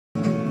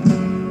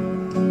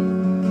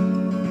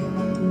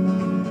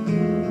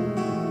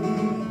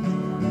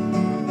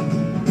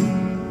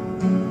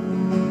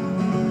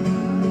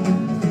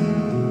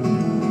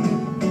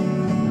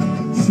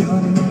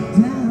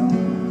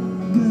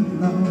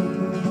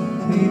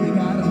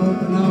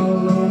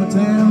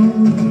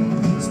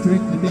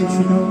strictly bitch,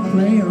 you don't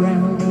play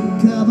around.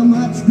 Cover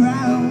much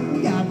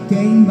ground, got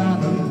game by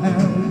the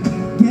pound.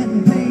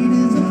 Getting paid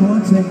is a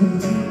forte,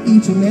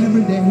 each and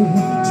every day.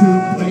 True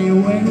play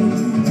away,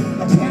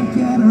 I can't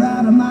get her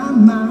out of my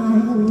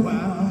mind.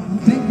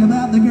 Think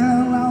about the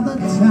girl all the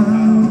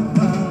time.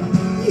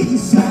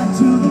 East side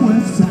to the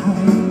west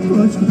side,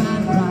 push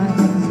back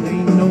rides,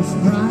 ain't no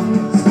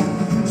surprise.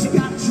 She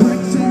got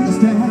tricks in the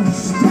stash,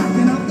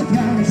 stacking up the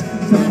cash,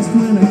 fast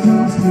when it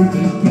comes to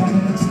the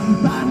gas.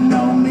 By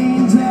no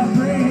means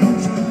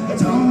average,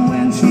 it's only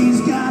when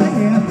she's got a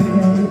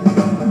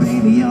habit.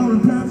 Baby, you're a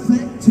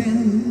perfect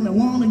 10, I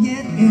wanna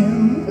get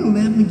in,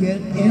 let me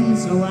get in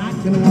so I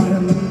can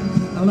win.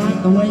 I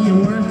like the way you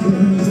work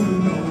it,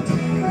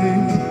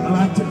 I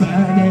like to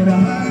bag it up.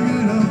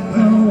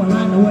 Oh, I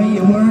like the way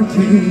you work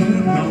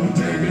it, no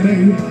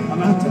diggity. I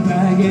like to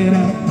bag it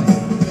up.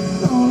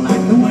 Oh, I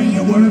like the way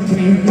you work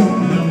it, no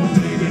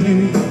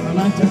diggity. I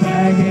like to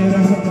bag it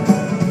up.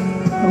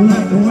 I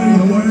like the way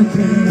you work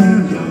it, no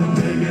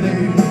diggity.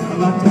 I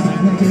like to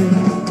bag it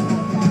up.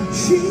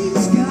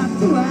 She's got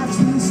the lights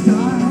and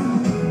style,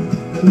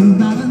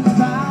 balanced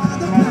by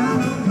the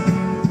pound.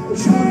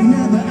 Shorty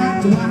never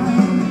act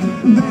wild,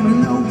 very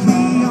low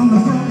key on the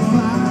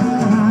profile.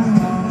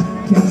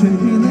 Catching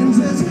feelings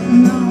is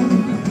known.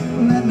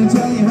 Let me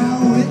tell you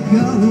how it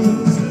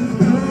goes.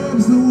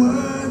 Herbs the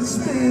word,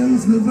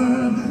 spins the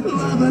verb.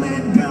 Loving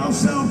it, girl,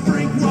 so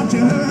freak what you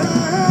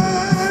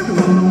heard.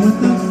 Rolling with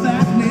the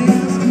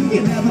fatness,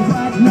 you never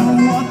quite know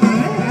what the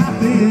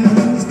half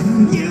is.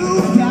 You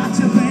got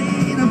to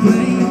pay to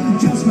play,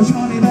 just for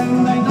shorty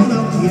then they don't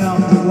look your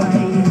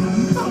way.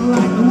 I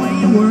like the way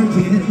you work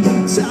it,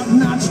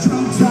 top-notch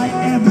trumps right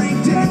every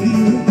day.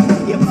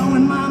 You're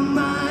blowing my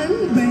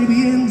mind,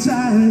 baby, in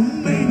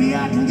time. Baby,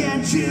 I can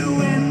get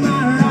you in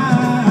my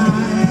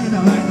ride. I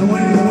like the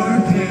way you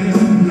work it,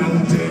 no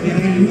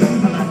diggity. I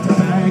like to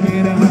bag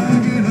it up.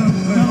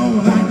 No,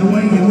 I like the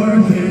way you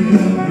work it,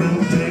 no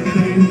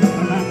diggity. I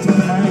like to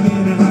bag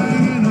it up.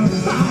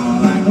 Oh,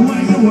 I like the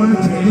way you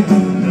work it,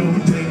 no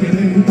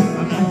diggity.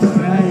 I like to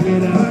bag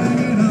it up.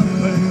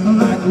 I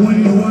like the way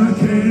you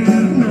work it,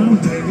 no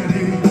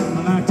diggity.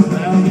 I like to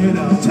bag it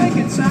up. Take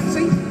it,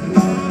 Saxy.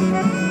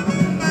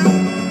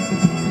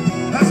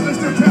 That's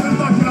Mr. Kevin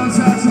Bucket on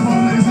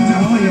saxophone, ladies and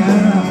gentlemen. Oh, yeah.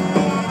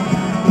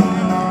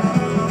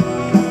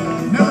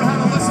 Never had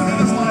a listen in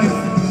his life.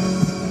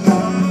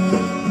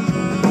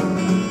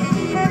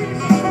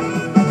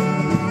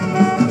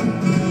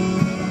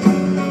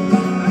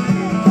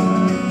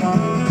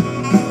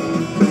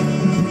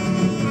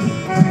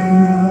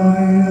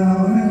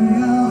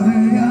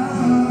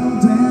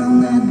 Damn,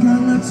 that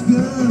girl looks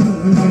good.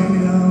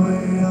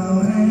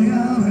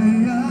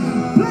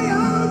 Play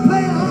on,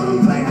 play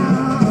on, play on.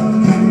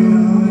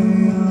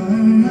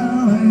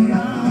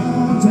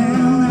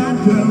 Damn, that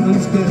girl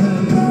looks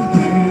good.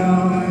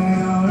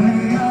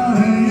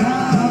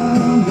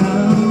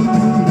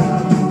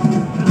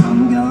 I'm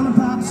gonna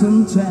pop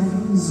some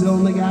tags.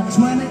 Only got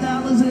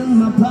 $20 in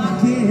my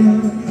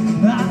pocket.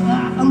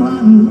 I'm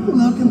hunting,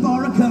 looking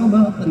for a come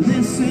up, and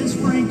this is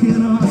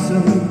freaking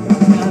awesome.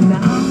 And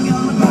I'm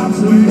gonna pop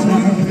some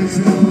tags.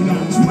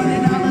 Got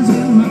 $20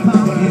 in my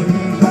pocket.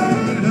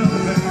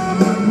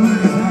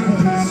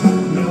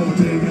 No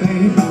diggity,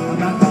 I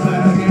got to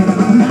bag it up.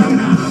 Now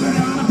I'm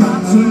gonna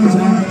pop some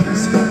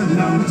tags.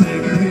 No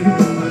diggity, I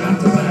got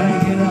to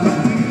bag it up.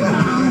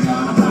 I'm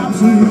gonna pop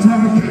some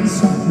tags.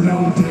 No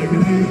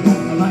diggity,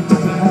 I like to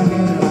bag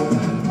it up.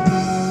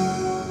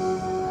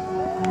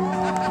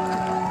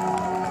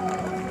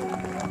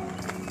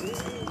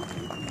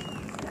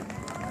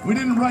 We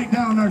didn't write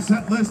down our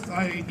set list.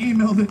 I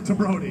emailed it to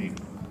Brody.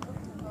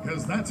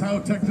 Because that's how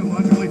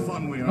technologically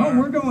fun we are. Oh,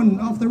 we're going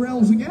off the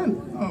rails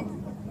again. Oh,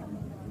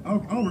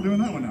 we're doing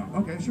that one now.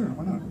 Okay, sure,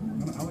 why not?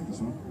 I like this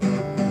one.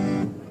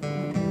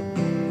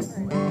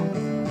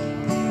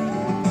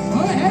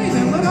 Oh, hey,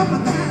 they lit up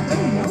with that.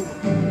 There you go.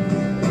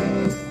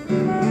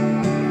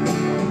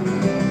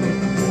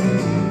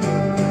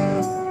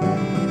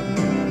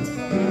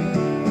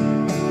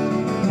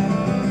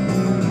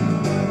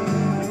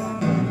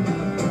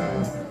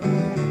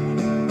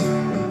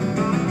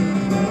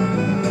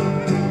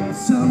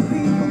 Some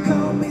people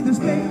call me the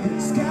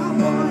space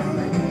cowboy.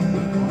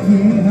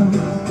 Yeah.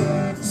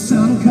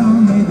 Some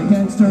call me the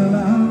gangster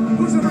love.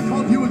 Who's ever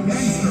called you a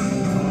gangster?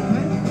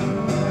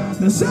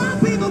 Some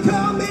people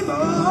call me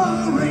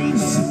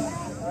Maurice.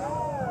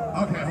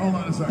 Okay, hold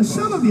on a second.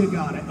 Some of you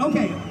got it.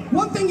 Okay,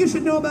 one thing you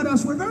should know about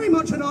us, we're very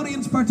much an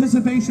audience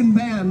participation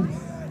band.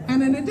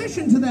 And in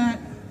addition to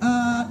that,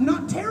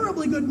 not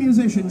terribly good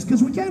musicians,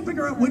 because we can't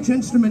figure out which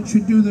instrument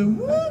should do the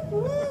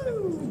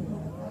woo-woo.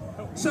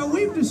 So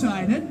we've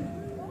decided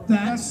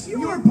that's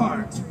your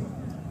part.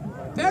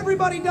 If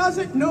everybody does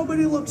it,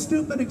 nobody looks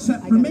stupid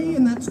except for me,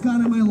 and that's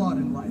kind of my lot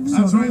in life. So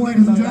That's don't right, worry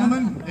ladies and about that.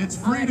 gentlemen. It's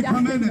free to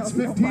come in. It's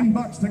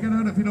 $15 to get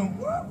out if you don't.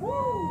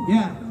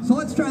 Yeah, so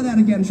let's try that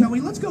again, shall we?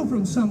 Let's go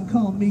from some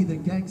call me the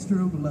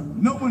gangster of love.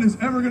 No one is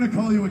ever going to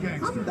call you a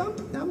gangster.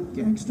 I'm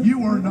gangster.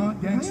 You are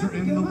not gangster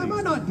in the least. Am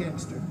I not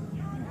gangster?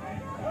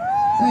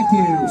 Thank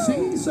you.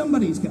 See,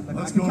 somebody's got the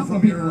Let's go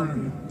from your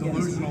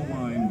delusional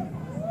line.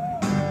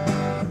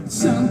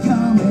 Some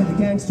call me the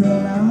gangster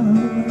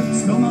love.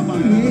 Still not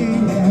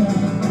mine.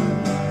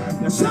 Yeah.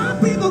 Now some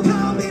people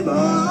call me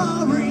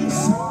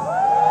Maurice.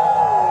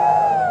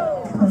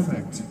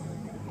 Perfect.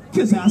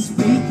 'Cause I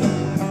speak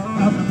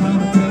of the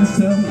politics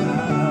of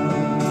love.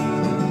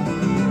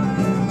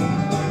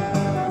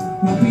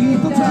 Well,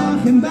 people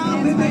talking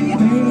about me, baby.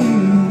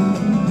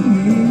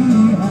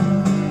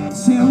 Yeah.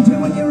 See, I'm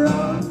doing you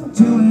wrong,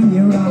 doing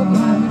you wrong.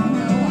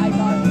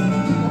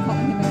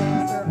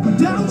 But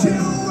don't you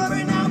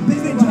worry now,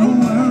 baby, don't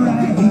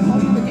worry.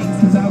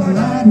 'Cause I'm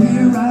right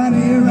here, right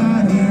here,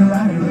 right here,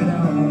 right here at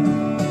home.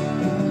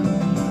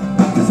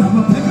 'Cause I'm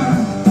a picker,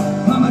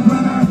 I'm a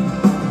grunter,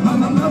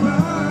 I'm a lover,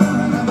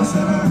 and I'm a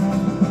sinner.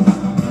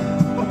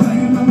 I play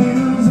my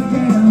music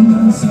in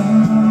the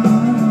sun.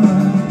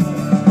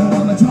 Oh,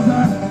 I'm a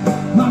joker,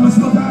 I'm a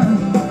smoker,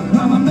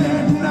 I'm a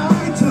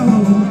midnight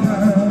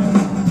toker.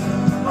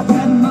 I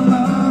get my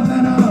love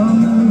and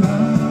I'm the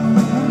love.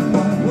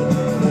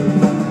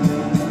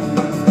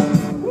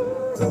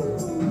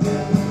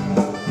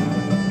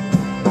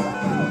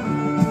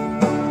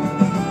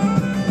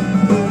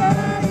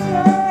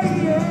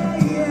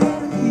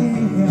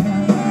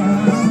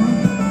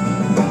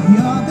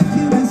 You're the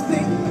cutest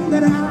thing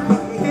that I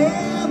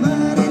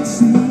ever did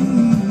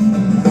see.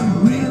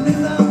 Really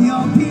love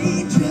your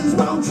peaches,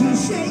 won't you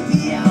shake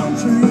your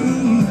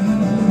tree?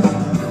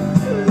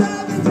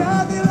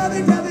 Lovey-dovey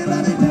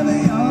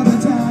all the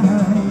time.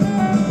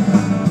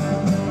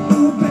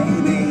 Oh,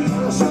 baby,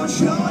 I'll sure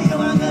show you a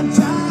good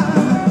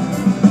time.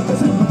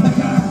 'Cause I'm a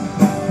picker,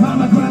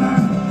 I'm a grinner,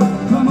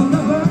 I'm a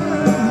lover,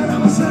 and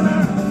I'm a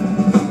sinner.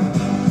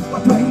 I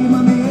play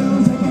my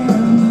music in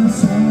the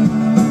sun.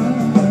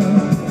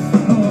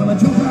 Oh, I'm a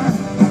joker,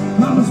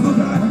 I'm a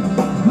smoker,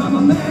 I'm a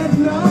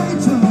midnight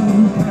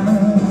toker.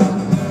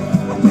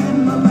 I get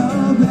my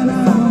love and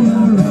I'm the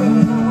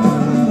road.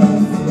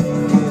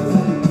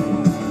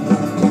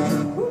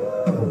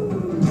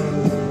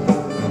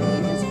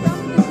 It's from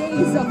the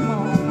days of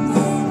moms.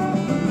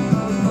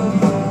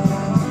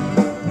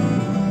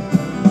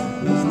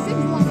 She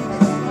sings along with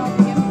it, I'll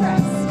be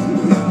impressed.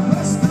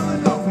 West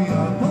Philadelphia,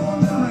 born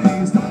and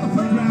raised on the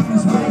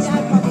playgrounds. My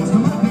dad probably knows.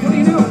 What are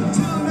you doing?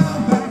 Till now,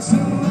 back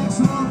soon, that's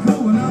all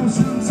cool. And I was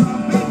shooting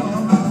some people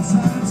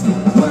outside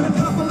school. When a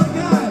couple of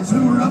guys who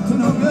were up to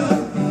no good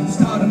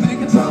started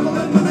making trouble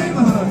in my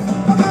neighborhood.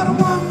 I got in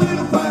one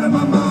little fight and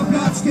my mom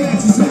got scared.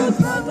 She said,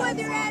 Smoke with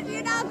your auntie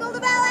and uncle to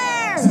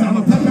Bel-Aire. I'm a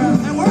picker,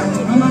 it worked.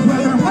 I'm a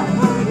grinner,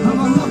 I'm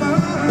a lover,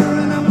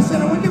 and I'm a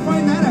sinner. When you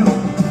find that out,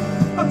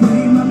 I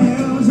play my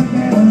music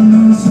in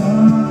the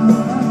sun.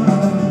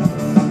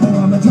 Oh,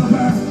 I'm a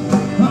joker,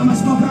 I'm a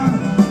smoker,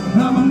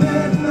 I'm a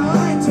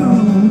midnight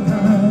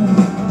toker.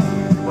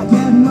 I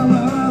get my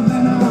love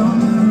and I'm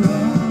the road.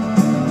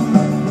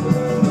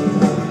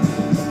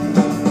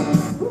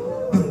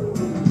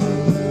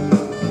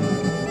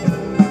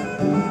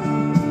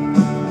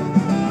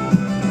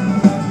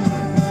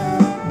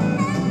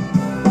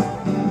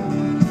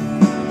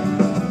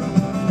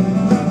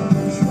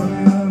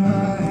 You're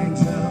my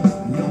angel,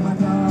 you're my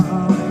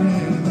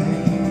darling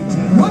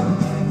angel. What?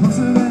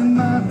 Closer than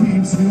my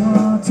peeps you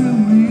are to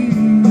me,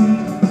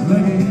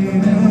 lady.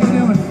 What you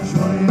doing?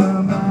 Sure,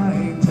 you're my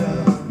angel,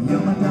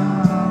 you're my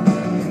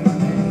darling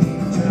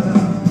angel.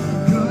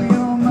 Girl,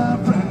 you're my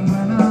friend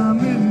when I'm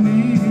in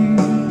need.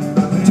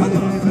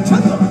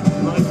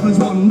 Life is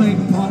one big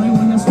party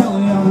when you're still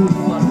young.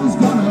 But who's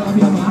gonna have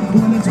your back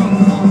when it's all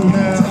wrong?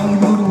 It's all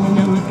good when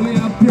you whipply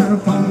up your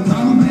fun.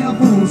 I'm a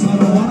fool, so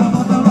what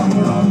about the long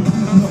run?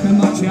 Looking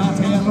much your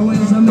tail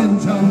always a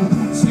mention.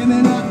 See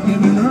me not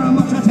giving her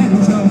much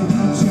attention.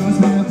 She was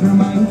there through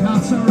my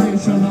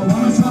incarceration. I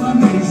wanna shut a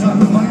nation.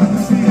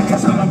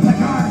 'Cause I'm a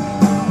picker,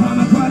 I'm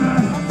a grinner,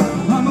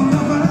 I'm a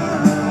lover,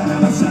 and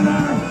I'm a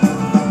sinner.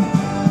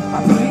 I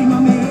play my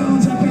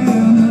music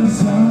in the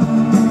sun.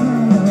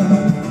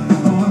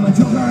 Oh, I'm a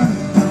joker,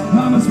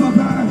 I'm a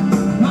smoker,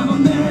 I'm a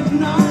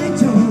midnight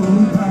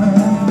toker.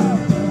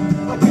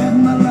 I get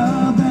my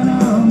love and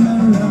I'm the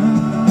love.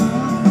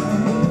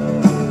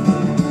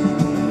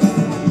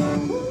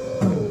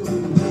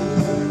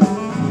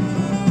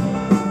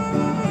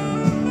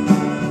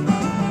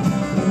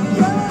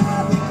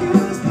 You're the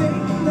cutest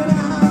thing that I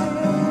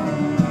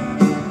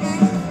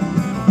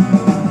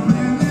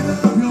Really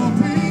love your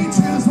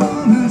peaches,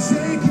 wanna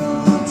shake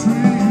your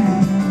tree.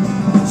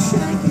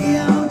 shake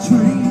your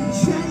tree,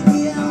 shake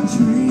your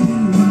tree.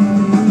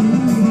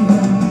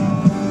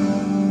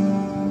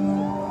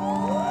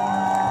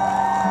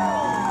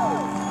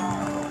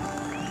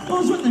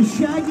 What was with the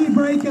shaggy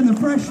break and the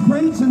fresh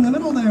prints in the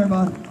middle there,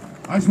 bud?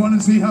 I just wanted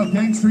to see how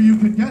gangster you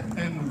could get,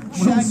 and Will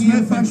Shaggy and Smith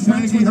and fresh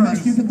prints were Shaggy the are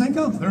best you could think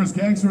of. they're as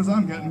gangster as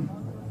I'm getting.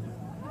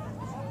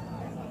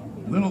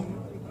 Little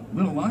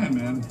Lion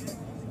Man.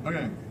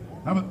 Okay,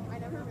 how about?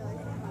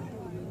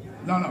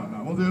 No.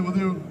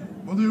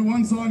 We'll do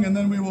one song and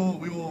then we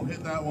will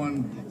hit that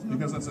one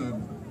because that's a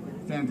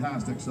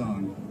fantastic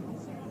song.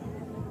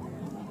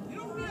 You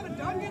don't have a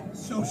done yet?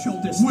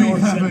 Social distortion. We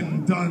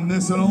haven't done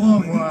this in a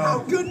long How while.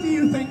 good do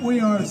you think we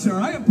are, sir?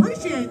 I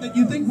appreciate that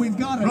you think we've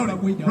got it,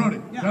 but we don't.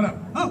 Brody, get up.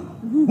 Oh,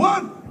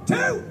 1,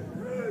 2,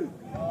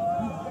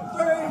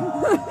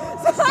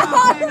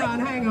 stop,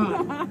 hang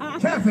on.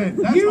 Kevin,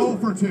 that's You- 0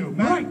 for 2.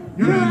 Matt, Right,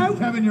 you're in. out.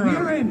 Kevin, you're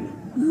out.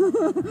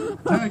 in.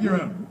 Tag, you're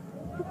out.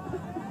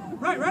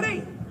 Right, ready?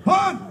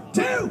 1,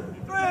 2,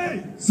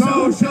 3.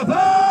 Sociable!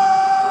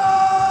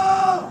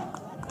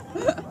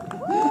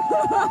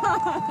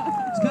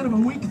 It's kind of a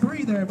weak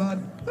 3 there,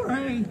 bud.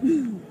 3.